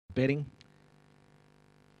betting.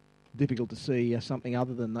 Difficult to see something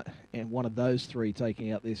other than that, and one of those three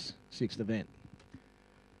taking out this sixth event.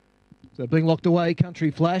 So being locked away,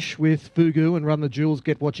 Country Flash with Fugu and Run the Jewels,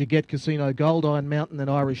 Get What You Get, Casino Gold, Iron Mountain and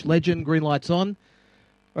Irish Legend. Green lights on.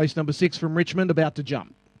 Race number 6 from Richmond, about to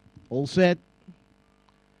jump. All set.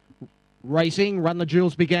 Racing, Run the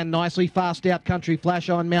Jewels began nicely. Fast out, Country Flash,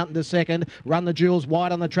 Iron Mountain to second. Run the Jewels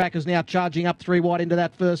wide on the track, is now charging up 3 wide into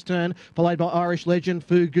that first turn, followed by Irish Legend,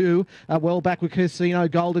 Fugu. Well back with Casino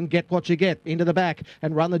Golden, Get What You Get into the back.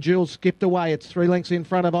 And Run the Jewels skipped away. It's 3 lengths in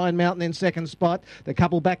front of Iron Mountain in second spot. The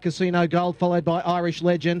couple back, Casino Gold, followed by Irish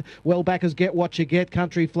Legend. Well back is Get What You Get,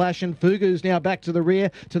 Country Flash, and Fugu's now back to the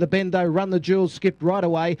rear. To the bendo, Run the Jewels skipped right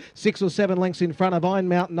away. 6 or 7 lengths in front of Iron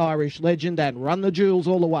Mountain, Irish Legend, and Run the Jewels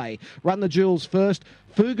all the way. Run the Jewels first.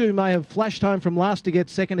 Fugu may have flashed home from last to get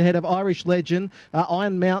second ahead of Irish Legend.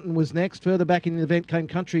 Iron Mountain was next. Further back in the event came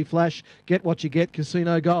Country Flash, Get What You Get,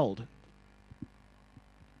 Casino Gold.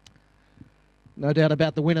 No doubt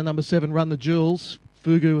about the winner, number 7, Run the Jewels.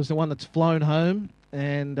 Fugu is the one that's flown home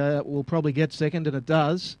and will probably get second, and it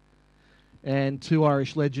does. And 2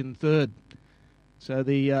 Irish Legend third. So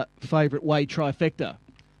the favourite way trifecta.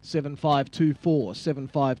 7, 5, 2, 4. 7,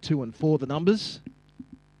 5, 2 and 4 the numbers.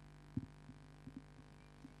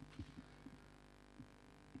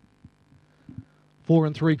 Four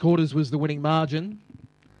and 3/4 was the winning margin.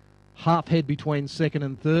 Half head between second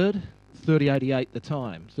and third. 30.88 the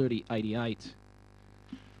time. 30.88.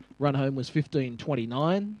 Run home was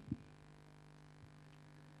 15.29.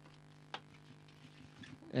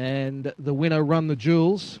 And the winner, Run the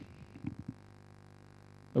Jewels.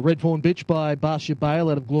 A red fawn bitch by Barsha Bale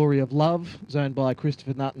out of Glory of Love. Zoned by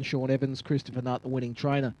Christopher Nutt and Sean Evans. Christopher Nutt, the winning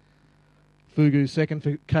trainer. Fugu second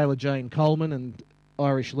for Kayla Jane Coleman, and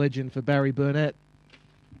Irish Legend for Barry Burnett.